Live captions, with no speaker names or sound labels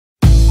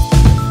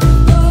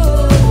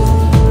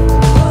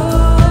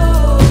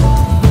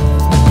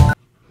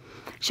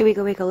Should we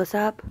go wake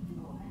Alyssa up?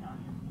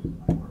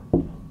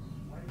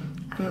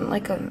 I'm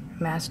like a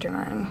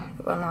mastermind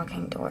of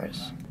unlocking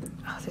doors.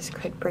 Oh, this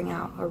could bring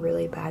out a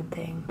really bad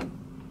thing.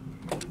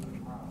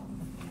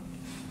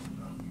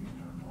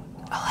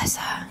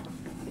 Alyssa.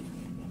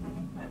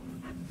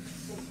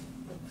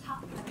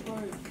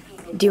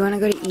 Do you want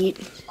to go to eat?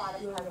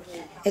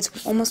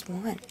 It's almost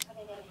 1.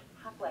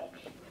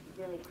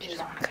 She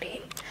doesn't want to go to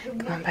eat.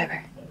 Come on,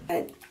 Piper.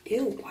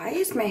 Ew, why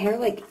is my hair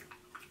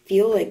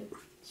feel like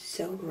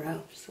so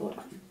gross? Hold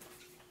on.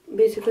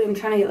 Basically, I'm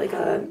trying to get like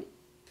a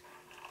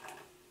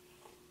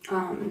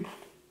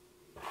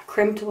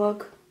crimped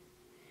look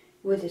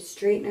with a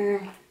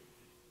straightener.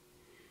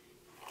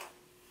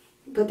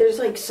 But there's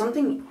like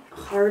something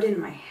hard in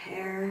my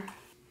hair.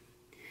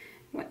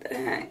 What the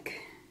heck?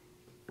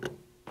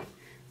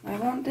 Why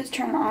won't this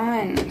turn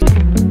on?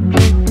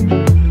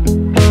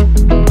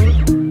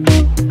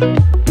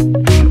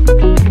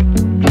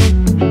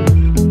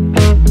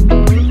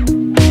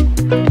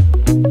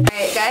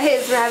 Alright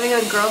guys, we're having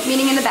a girls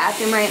meeting in the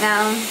bathroom right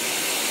now.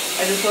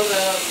 I just woke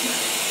up.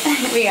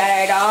 We got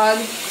our dog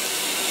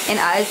and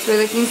us. We're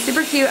looking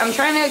super cute. I'm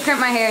trying to crimp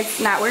my hair. It's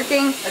not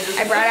working.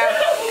 I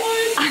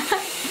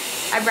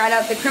brought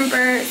out the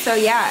crimper. So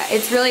yeah,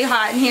 it's really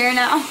hot in here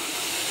now.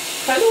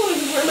 I don't want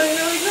to wear my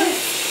hair like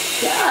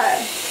this.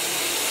 Yeah.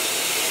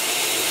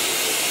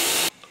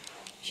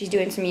 She's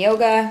doing some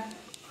yoga.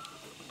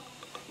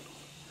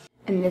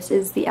 And this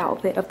is the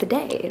outfit of the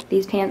day.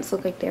 These pants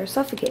look like they're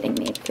suffocating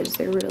me because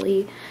they're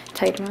really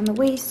tight around the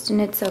waist,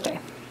 and it's okay.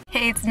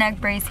 Hey, it's Neck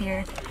Brace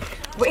here.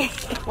 Wait.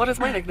 What is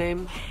my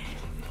nickname?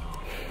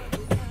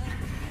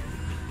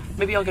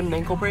 Maybe I'll get an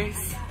ankle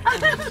brace.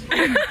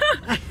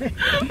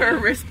 Or a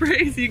wrist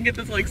brace. You can get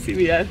this like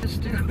CVS.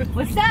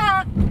 What's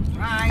up?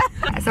 Hi.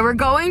 So we're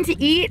going to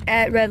eat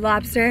at Red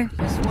Lobster.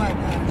 Guess what?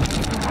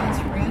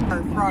 My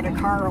friend brought a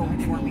car home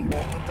for me.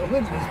 The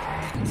hood was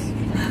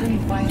couldn't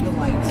find the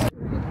lights.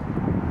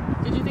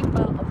 Did you think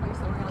about a place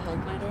that we're gonna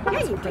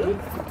hike later?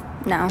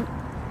 Yeah, no.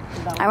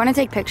 I want to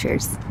take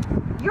pictures.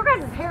 Your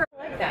guys' hair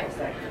like that.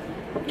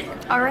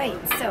 Alright,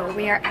 so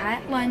we are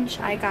at lunch.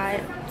 I got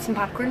some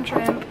popcorn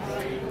shrimp,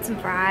 some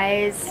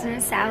fries, and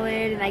a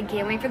salad, and I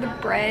can't wait for the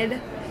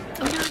bread.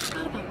 Oh yeah, I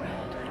forgot about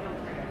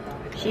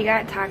bread. She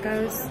got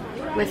tacos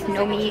with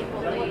no meat.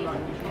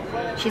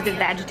 She's a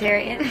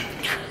vegetarian.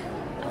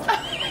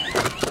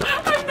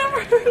 I've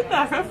never heard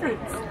that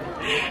reference.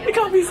 It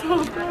got me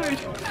so good.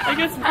 I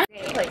guess.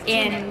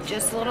 And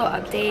just a little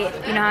update.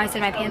 You know how I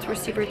said my pants were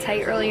super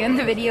tight earlier in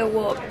the video?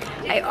 Well,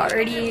 I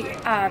already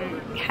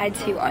had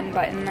to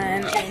unbutton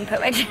them and put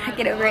my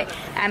jacket over it.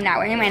 I'm not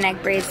wearing my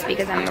neck brace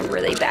because I'm a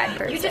really bad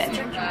person.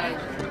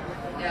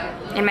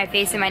 And my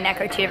face and my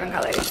neck are 2 different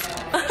colors.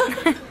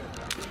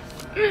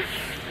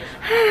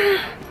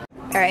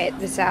 Alright,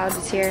 the salad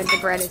is here, the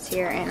bread is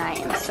here, and I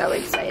am so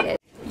excited.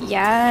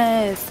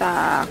 Yes.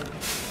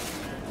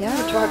 Yes.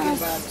 We're talking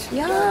about.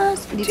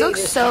 Yes. These look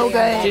so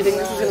good. Do you think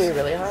this is gonna be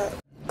really hot?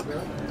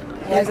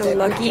 There's a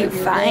lucky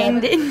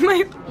find in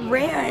my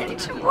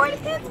ranch. What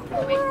is this?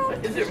 Baby.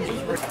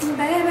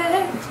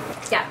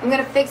 Yeah, I'm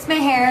gonna fix my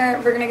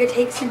hair. We're gonna go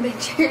take some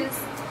pictures.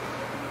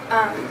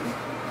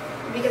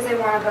 Because I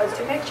want to post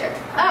a picture.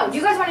 Oh, do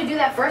you guys want to do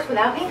that first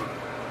without me?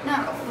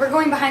 No, we're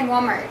going behind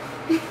Walmart.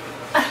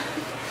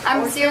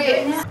 I'm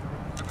serious.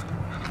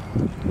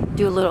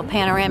 Do a little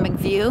panoramic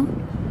view.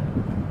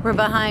 We're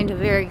behind a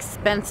very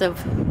expensive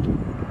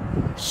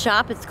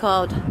shop. It's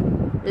called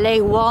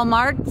Les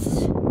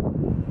Walmarts.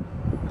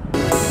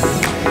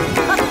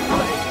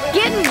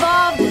 Get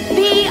involved,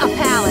 be a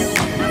palette.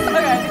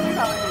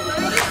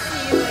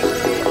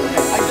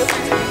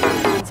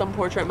 I just some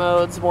portrait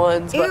modes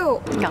ones. But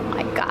Ew. Oh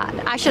my God,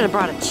 I should have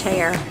brought a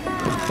chair.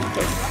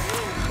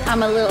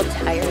 I'm a little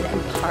tired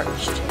and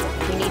parched.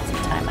 We need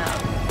some time out.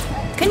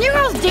 Can you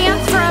girls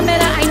dance for a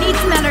minute? I need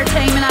some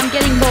entertainment. I'm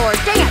getting bored.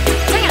 Dance,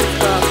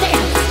 dance, girls, dance.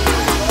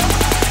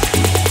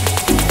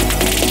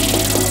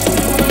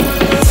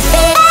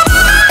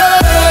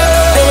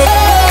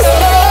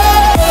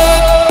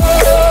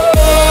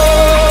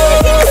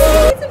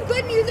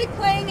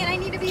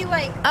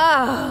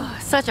 Oh,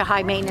 such a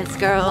high maintenance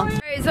girl.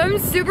 Alright, so I'm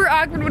super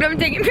awkward when I'm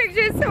taking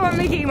pictures, so I'm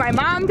making my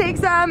mom take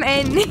some,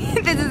 and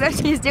this is what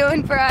she's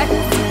doing for us.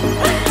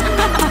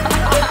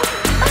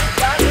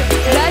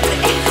 That's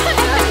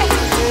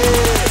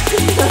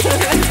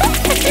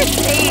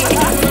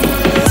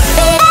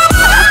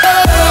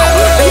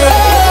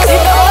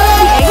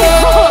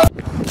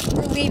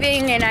We're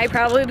leaving, and I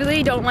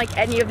probably don't like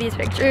any of these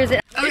pictures.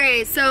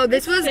 Okay, so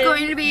this was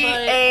going to be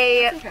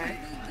a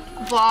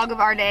vlog of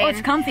our day. Oh, it's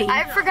comfy.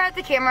 I forgot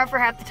the camera for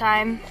half the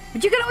time.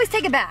 But you can always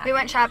take it back. We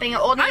went shopping at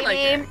Old Navy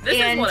and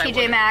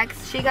TJ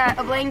Maxx. She got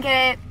a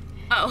blanket.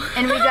 Oh.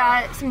 And we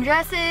got some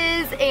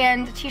dresses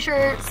and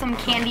t-shirts, some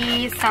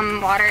candy, some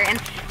water, and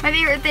my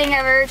favorite thing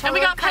ever. And we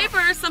got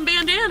Piper some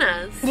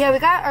bandanas. Yeah, we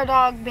got our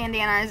dog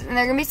bandanas, and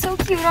they're gonna be so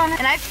cute on it.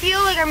 And I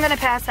feel like I'm gonna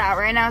pass out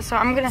right now, so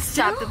I'm gonna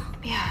stop the.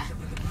 Yeah.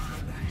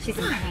 She's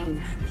in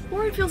pain.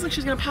 Or it feels like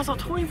she's gonna pass out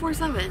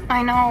 24/7.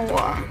 I know.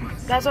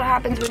 That's what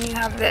happens when you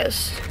have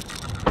this.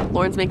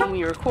 Lauren's making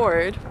me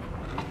record.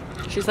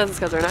 She says it's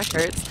because her neck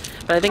hurts,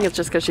 but I think it's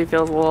just because she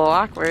feels a little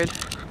awkward.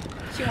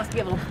 She wants to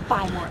be able to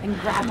buy more and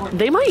grab more.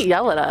 They might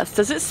yell at us.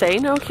 Does it say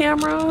no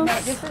cameras? No,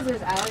 it just says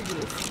there's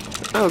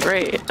allergies. Oh,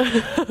 great.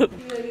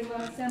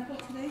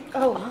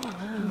 Oh,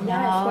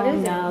 yes. What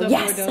is no. it?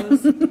 Yes.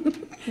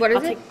 What is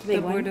I'll it? take the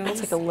big one. I'll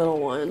take a little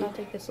one. I'll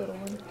take this little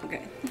one.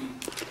 Okay.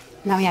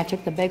 No, yeah, I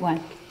took the big one.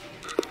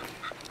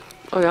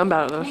 Oh, yeah, I'm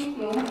bad at this.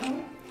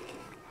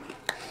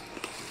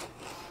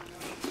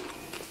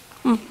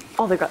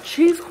 Oh, they got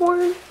cheese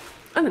corn?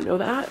 I didn't know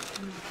that.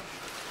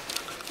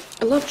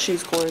 I love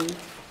cheese corn.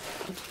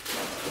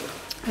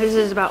 This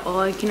is about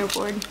all I can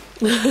afford.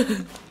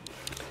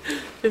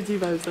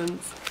 55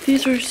 cents.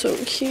 These are so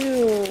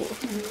cute.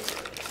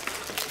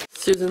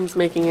 Susan's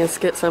making us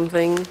get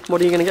something. What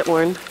are you gonna get,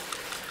 Lauren?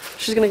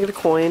 She's gonna get a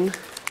coin.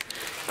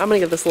 I'm gonna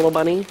get this little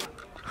bunny.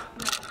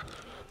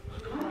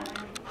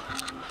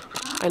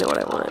 I know what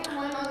I want.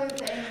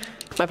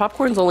 My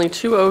popcorn's only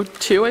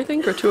 $2.02, I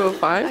think, or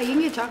 $2.05. Oh, you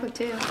can get chocolate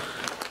too.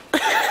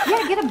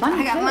 Yeah, get a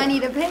bunny. I got money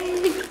to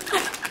pay.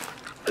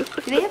 Do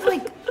they have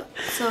like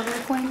silver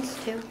coins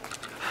too?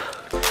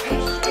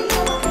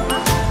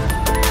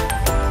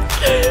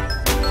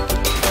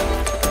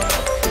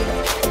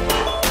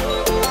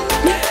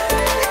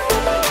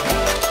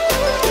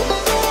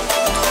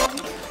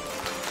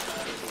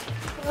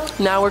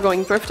 Now we're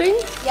going thrifting?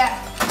 Yeah.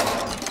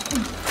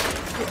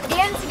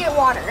 And to get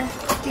water.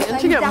 And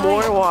to get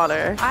more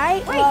water.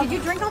 Wait, did you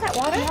drink all that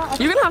water?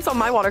 You can have some of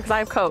my water because I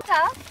have Coke.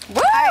 Yeah.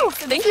 Woo!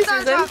 So Thank this you, is our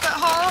Susan. chocolate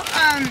haul.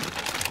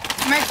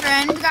 My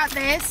friend got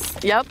this.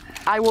 Yep.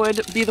 I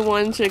would be the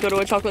one to go to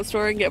a chocolate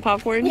store and get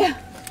popcorn. Yeah.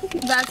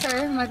 That's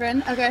her, my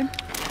friend. Okay.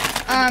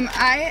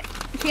 I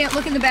can't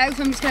look in the bag,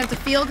 so I'm just gonna have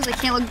to feel because I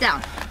can't look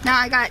down. Now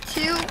I got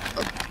two.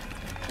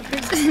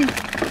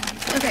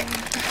 Okay.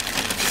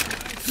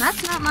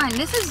 That's not mine.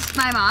 This is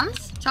my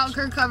mom's.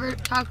 Chocolate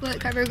covered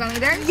gummy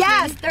bears.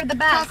 Yes, they're the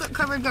best. Chocolate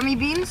covered gummy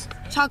beans.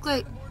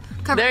 Chocolate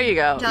covered. There you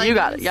go. jelly You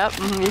got it. beans. Yep.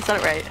 You said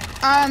it right.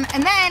 And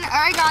then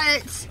I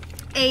got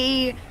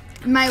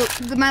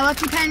my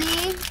lucky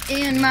penny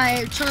and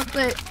my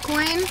chocolate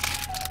coin,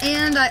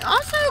 and I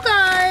also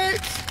got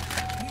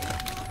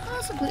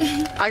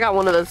possibly. I got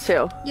one of those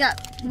too. Yeah,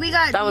 we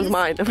got. That one's these.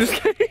 mine. I'm just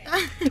kidding.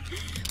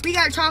 We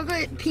got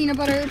chocolate peanut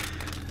butter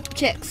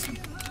chicks.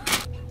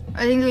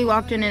 I think we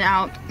walked in and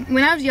out.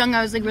 When I was young,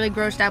 I was like really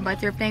grossed out by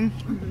thrifting.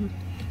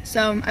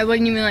 So I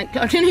wouldn't even like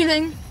touch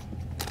anything.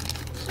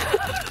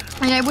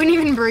 And I wouldn't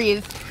even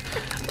breathe.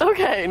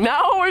 Okay,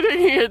 now we're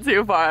taking it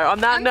too far. On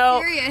that I'm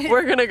note, serious.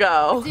 we're gonna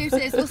go.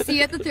 Seriously, we'll see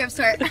you at the thrift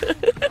store.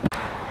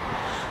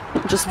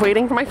 Just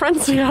waiting for my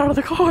friends to get out of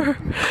the car.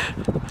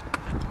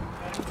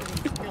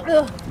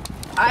 Ugh,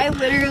 I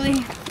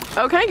literally.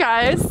 Okay,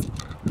 guys.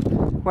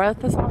 We're at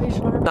the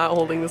Salvation Army. Not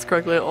holding this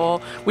correctly at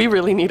all. We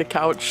really need a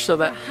couch so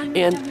that,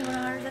 and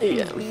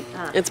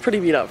yeah, it's pretty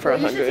beat up for You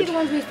should see the $100.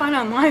 ones we find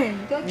online.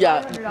 They're like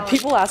Yeah, $500.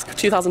 people ask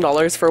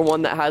 $2,000 for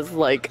one that has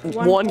like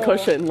one hole.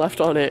 cushion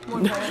left on it.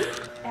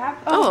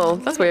 Oh,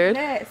 that's weird.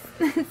 This.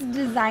 It's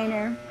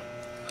designer.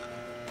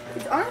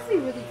 It's honestly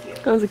really cute.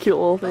 That was a cute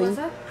little thing.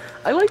 Alyssa?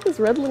 I like this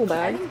red little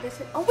I bag. think this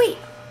is. Oh wait,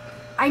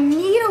 I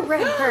need a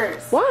red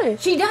purse. Why?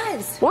 She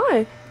does.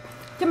 Why?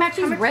 To match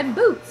these red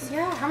boots.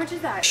 Yeah. How much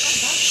is that?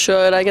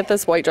 Should I get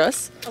this white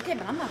dress? Okay,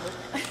 but I'm not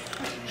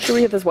with Should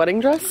we get this wedding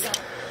dress?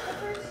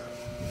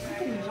 You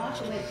can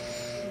wash it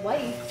with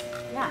white.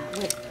 Yeah,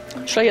 with.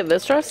 Should I get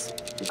this dress?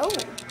 Oh.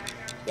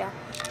 Yeah.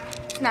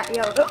 It's not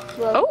yellow.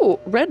 Well, Oh,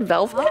 red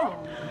velvet? Oh,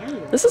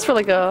 This is for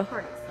like a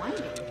hard to find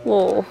it.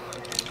 little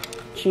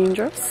jean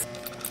dress.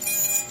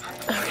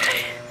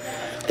 Okay.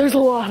 There's a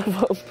lot of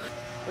them.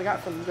 We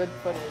got some good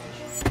footage.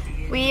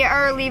 we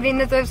are leaving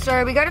the thrift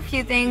store. We got a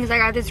few things. I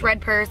got this red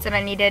purse that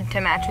I needed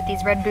to match with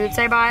these red boots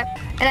I bought.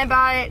 And I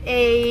bought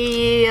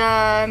a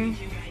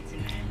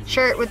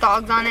shirt with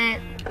dogs on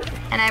it.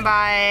 And I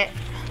bought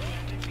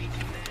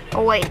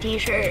a white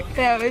t-shirt.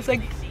 That was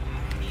like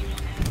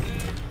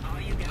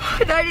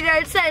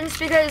 99 cents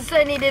because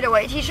I needed a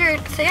white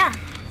t-shirt. So yeah.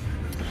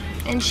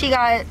 And she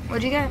got,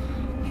 what'd you get?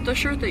 The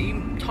shirt that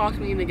you talked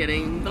me into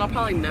getting that I'll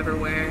probably never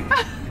wear.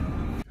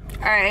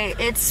 Alright,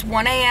 it's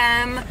 1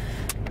 a.m.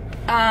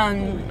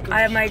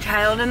 I have my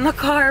child in the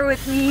car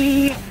with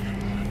me,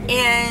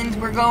 and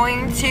we're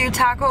going to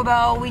Taco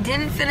Bell. We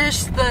didn't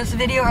finish this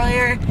video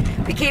earlier.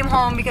 We came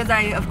home because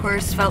I, of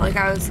course, felt like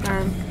I was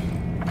gonna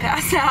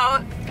pass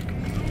out.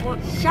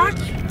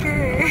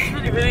 Shocker.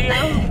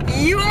 Video?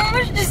 You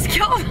almost just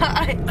killed us.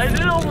 I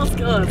did almost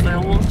kill us. I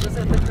almost just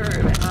hit the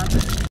curb. It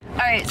happened.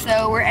 Alright,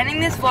 so we're ending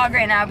this vlog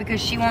right now because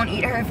she won't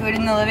eat her food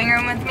in the living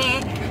room with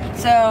me.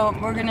 So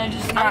we're gonna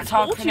just not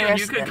talk for the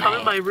rest of the night. You could come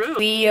in my room.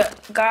 We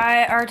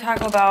got our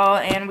Taco Bell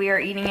and we are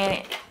eating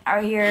it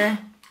out here.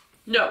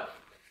 No.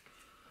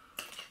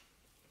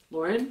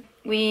 Lauren?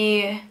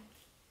 We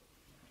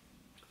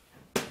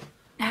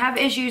have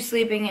issues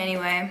sleeping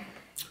anyway.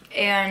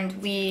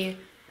 And we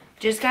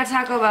just got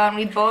Taco Bell and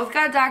we both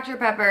got Dr.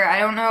 Pepper. I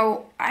don't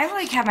know. I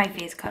like have my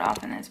face cut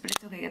off in this, but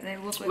it's okay because I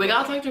look like We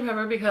got Dr.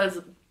 Pepper because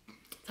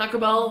Taco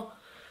Bell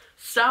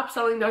stopped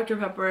selling Dr.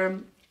 Pepper,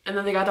 and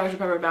then they got Dr.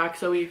 Pepper back,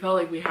 so we felt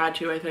like we had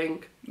to, I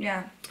think.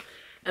 Yeah.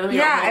 And then we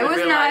got home I and was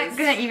realized,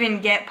 not gonna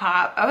even get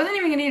pop. I wasn't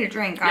even gonna eat a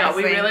drink,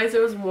 honestly. Yeah, we realized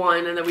it was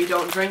 1, and then we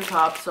don't drink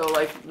pop, so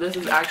like this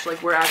is actually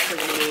like we're actually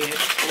gonna be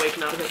awake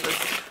now because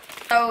this.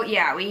 So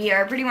yeah, we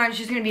are pretty much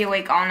just gonna be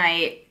awake all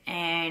night,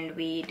 and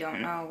we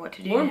don't know what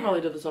to do. Lauren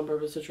probably did this on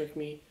purpose to trick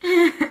me.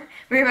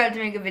 We're about to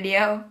make a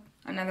video,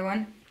 another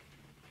one.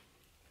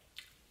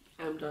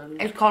 I'm done.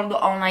 It's called the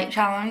All Night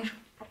Challenge.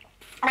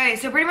 Alright,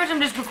 so pretty much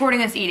I'm just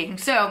recording us eating.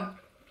 So,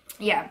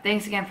 yeah,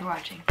 thanks again for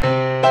watching.